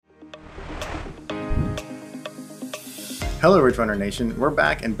Hello Ridge Runner Nation, we're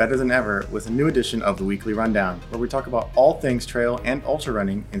back and better than ever with a new edition of the Weekly Rundown, where we talk about all things trail and ultra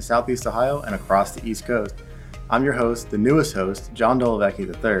running in Southeast Ohio and across the East Coast. I'm your host, the newest host, John Dolovecki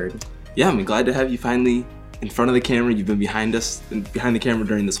III. Yeah, I'm glad to have you finally in front of the camera. You've been behind us and behind the camera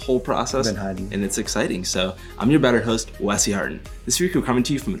during this whole process, and it's exciting. So I'm your better host, Wesley Harton. This week we're coming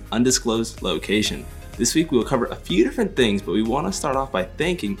to you from an undisclosed location. This week we will cover a few different things, but we want to start off by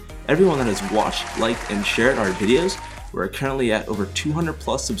thanking everyone that has watched, liked, and shared our videos. We're currently at over 200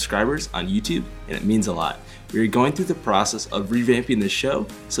 plus subscribers on YouTube, and it means a lot. We are going through the process of revamping the show,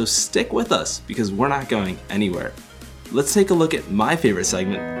 so stick with us because we're not going anywhere. Let's take a look at my favorite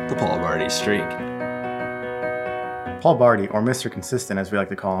segment, the Paul Barty Streak. Paul Barty, or Mr. Consistent as we like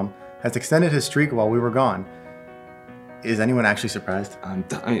to call him, has extended his streak while we were gone. Is anyone actually surprised?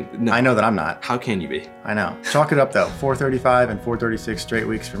 No. I know that I'm not. How can you be? I know. Chalk it up though, 435 and 436 straight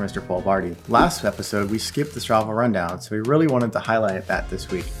weeks for Mr. Paul Barty. Last episode, we skipped the Strava rundown, so we really wanted to highlight that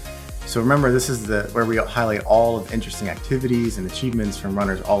this week. So remember, this is where we highlight all of the interesting activities and achievements from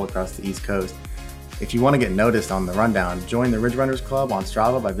runners all across the East Coast. If you want to get noticed on the rundown, join the Ridge Runners Club on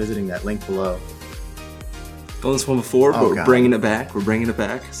Strava by visiting that link below. Done this one before, but we're bringing it back. We're bringing it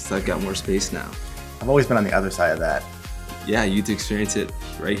back since I've got more space now. I've always been on the other side of that. Yeah, you get to experience it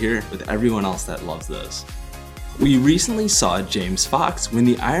right here with everyone else that loves those. We recently saw James Fox win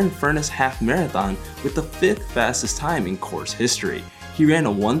the Iron Furnace Half Marathon with the 5th fastest time in course history. He ran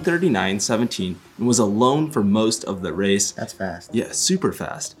a 1:39.17 and was alone for most of the race. That's fast. Yeah, super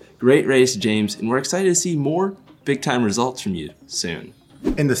fast. Great race, James, and we're excited to see more big-time results from you soon.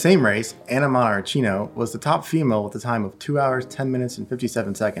 In the same race, Anna Monarchino was the top female with a time of 2 hours, 10 minutes, and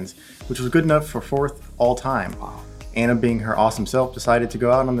 57 seconds, which was good enough for 4th all time. Wow. Anna, being her awesome self, decided to go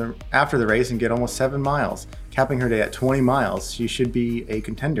out after the race and get almost 7 miles, capping her day at 20 miles. She should be a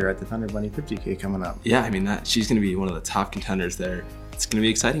contender at the Thunder Bunny 50K coming up. Yeah, she's going to be one of the top contenders there. It's going to be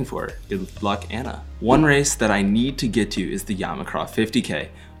exciting for her. Good luck, Anna. One race that I need to get to is the Yamacraw 50K.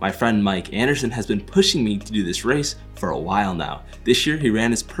 My friend Mike Anderson has been pushing me to do this race for a while now. This year, he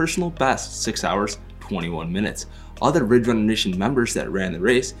ran his personal best, 6 hours, 21 minutes. Other Ridge Runner Nation members that ran the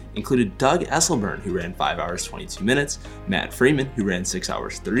race included Doug Esselburn, who ran 5 hours 22 minutes, Matt Freeman, who ran 6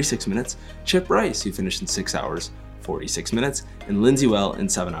 hours 36 minutes, Chip Rice, who finished in 6 hours 46 minutes, and Lindsey Well in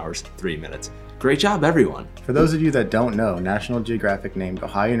 7 hours 3 minutes. Great job, everyone. For those of you that don't know, National Geographic named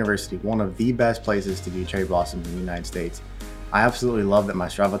Ohio University one of the best places to view cherry blossoms in the United States. I absolutely love that my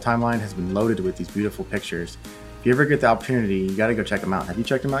Strava timeline has been loaded with these beautiful pictures. If you ever get the opportunity, you gotta go check them out. Have you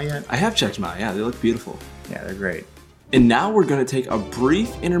checked them out yet? I have checked them out, yeah, they look beautiful. Yeah, they're great. And now we're going to take a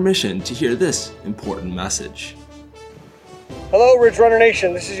brief intermission to hear this important message. Hello Ridge Runner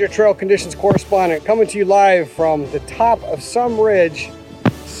Nation, this is your trail conditions correspondent coming to you live from the top of some ridge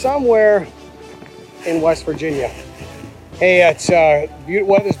somewhere in West Virginia. Hey,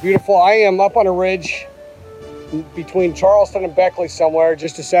 weather's beautiful. I am up on a ridge between Charleston and Beckley somewhere.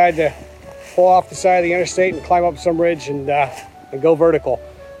 Just decided to pull off the side of the interstate and climb up some ridge and go vertical.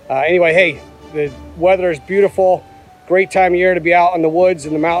 Anyway, hey, the weather is beautiful. Great time of year to be out in the woods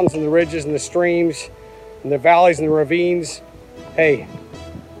and the mountains and the ridges and the streams and the valleys and the ravines. Hey,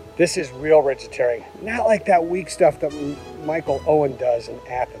 this is real ridgeteering. Not like that weak stuff that Michael Owen does in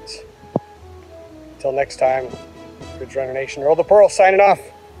Athens. Until next time, Ridge Runner Nation, Earl the Pearl signing off.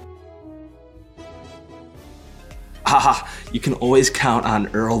 You can always count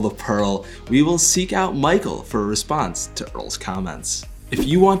on Earl the Pearl. We will seek out Michael for a response to Earl's comments. If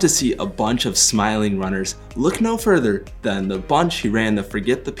you want to see a bunch of smiling runners, look no further than the bunch who ran the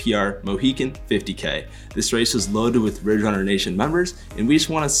Forget the PR Mohican 50K. This race was loaded with Ridge Runner Nation members, and we just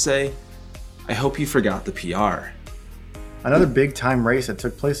want to say, I hope you forgot the PR. Another big time race that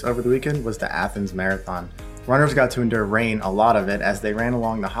took place over the weekend was the Athens Marathon. Runners got to endure rain, a lot of it, as they ran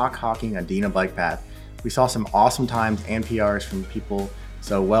along the Hockhocking Adena bike path. We saw some awesome times and PRs from people,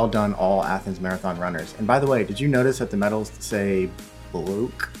 so well done all Athens Marathon runners. And by the way, did you notice that the medals say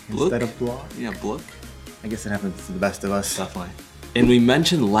Bloke instead of Block? Yeah, Bloke. I guess it happens to the best of us. Definitely. And we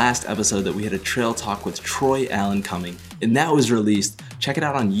mentioned last episode that we had a trail talk with Troy Allen coming, and that was released. Check it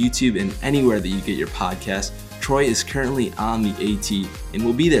out on YouTube and anywhere that you get your podcast. Troy is currently on the AT and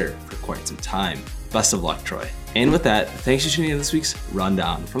will be there for quite some time. Best of luck, Troy. And with that, thanks for tuning in this week's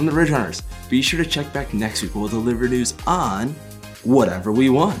Rundown from the Ridge Runners. Be sure to check back next week. We'll deliver news on whatever we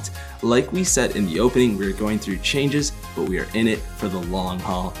want. Like we said in the opening, we're going through changes, but we are in it for the long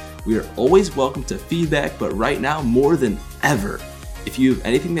haul. We are always welcome to feedback, but right now, more than ever, if you have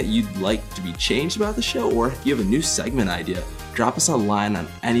anything that you'd like to be changed about the show, or if you have a new segment idea, drop us a line on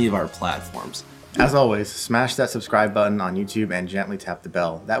any of our platforms. As always, smash that subscribe button on YouTube and gently tap the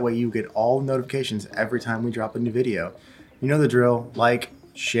bell. That way you get all notifications every time we drop a new video. You know the drill. Like,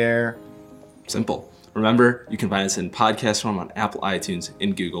 share. Simple. Remember, you can find us in podcast form on Apple iTunes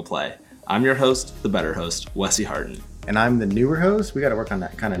and Google Play. I'm your host, the better host, Wesley Harden. And I'm the newer host. We got to work on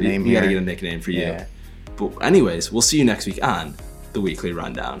that kind of name We here. got to get a nickname for you. Yeah. But anyways, we'll see you next week on The Weekly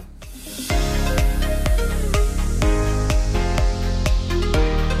Rundown.